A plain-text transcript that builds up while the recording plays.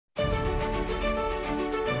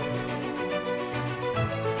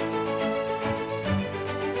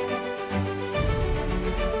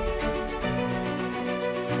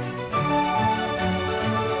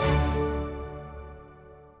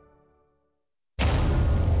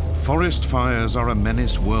Forest fires are a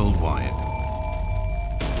menace worldwide.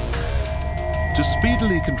 To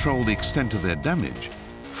speedily control the extent of their damage,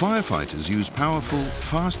 firefighters use powerful,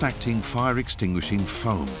 fast-acting fire-extinguishing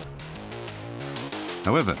foam.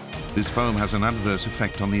 However, this foam has an adverse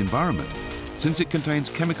effect on the environment, since it contains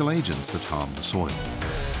chemical agents that harm the soil.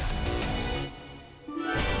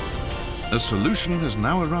 A solution has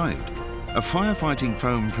now arrived, a firefighting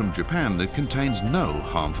foam from Japan that contains no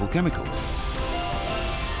harmful chemicals.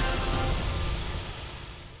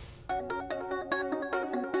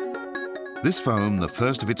 This foam, the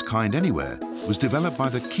first of its kind anywhere, was developed by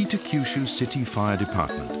the Kitakyushu City Fire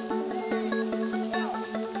Department.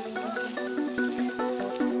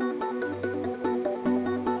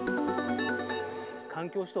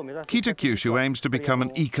 Kitakyushu aims to become an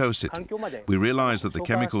eco-city. We realized that the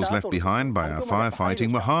chemicals left behind by our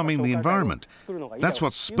firefighting were harming the environment. That's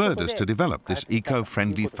what spurred us to develop this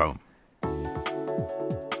eco-friendly foam.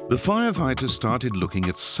 The firefighters started looking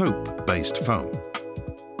at soap-based foam.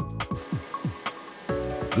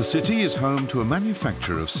 The city is home to a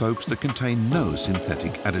manufacturer of soaps that contain no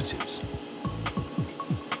synthetic additives.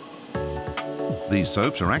 These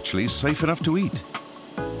soaps are actually safe enough to eat.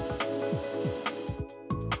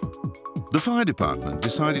 The fire department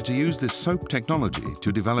decided to use this soap technology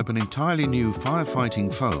to develop an entirely new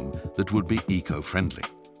firefighting foam that would be eco-friendly.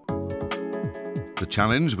 The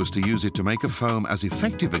challenge was to use it to make a foam as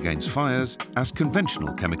effective against fires as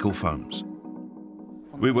conventional chemical foams.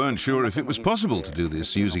 We weren't sure if it was possible to do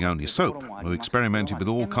this using only soap. We experimented with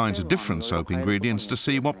all kinds of different soap ingredients to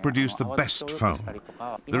see what produced the best foam.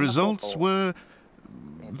 The results were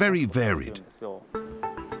very varied.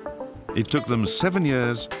 It took them 7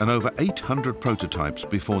 years and over 800 prototypes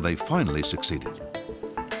before they finally succeeded.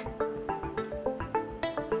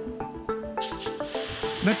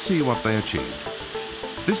 Let's see what they achieved.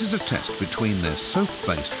 This is a test between their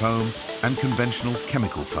soap-based foam and conventional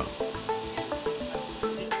chemical foam.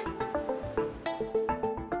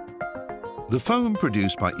 The foam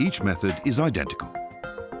produced by each method is identical.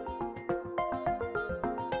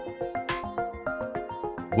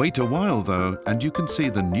 Wait a while though, and you can see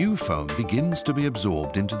the new foam begins to be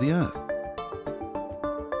absorbed into the earth.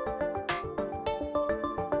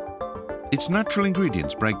 Its natural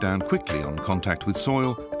ingredients break down quickly on contact with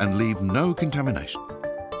soil and leave no contamination.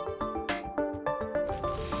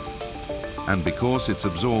 And because it's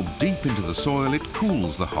absorbed deep into the soil, it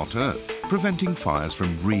cools the hot earth, preventing fires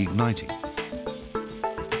from reigniting.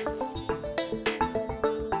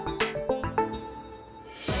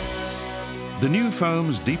 The new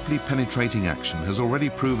foam's deeply penetrating action has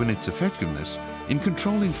already proven its effectiveness in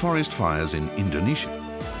controlling forest fires in Indonesia.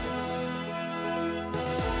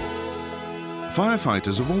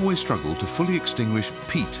 Firefighters have always struggled to fully extinguish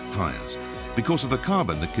peat fires because of the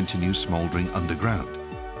carbon that continues smouldering underground.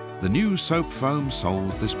 The new soap foam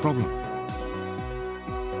solves this problem.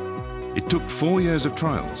 It took 4 years of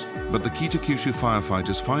trials, but the Kitakyushu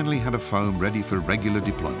firefighters finally had a foam ready for regular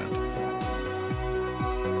deployment.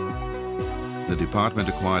 The department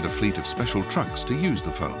acquired a fleet of special trucks to use the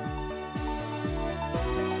foam.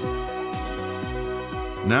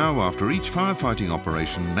 Now, after each firefighting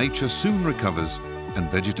operation, nature soon recovers and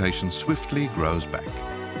vegetation swiftly grows back.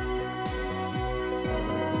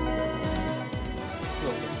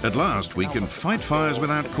 At last, we can fight fires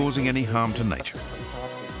without causing any harm to nature.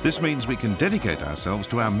 This means we can dedicate ourselves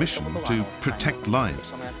to our mission to protect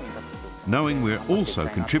lives, knowing we're also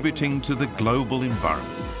contributing to the global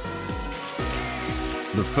environment.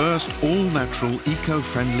 The first all-natural,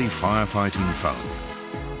 eco-friendly firefighting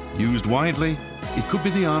foam. Used widely, it could be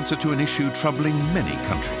the answer to an issue troubling many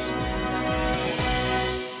countries.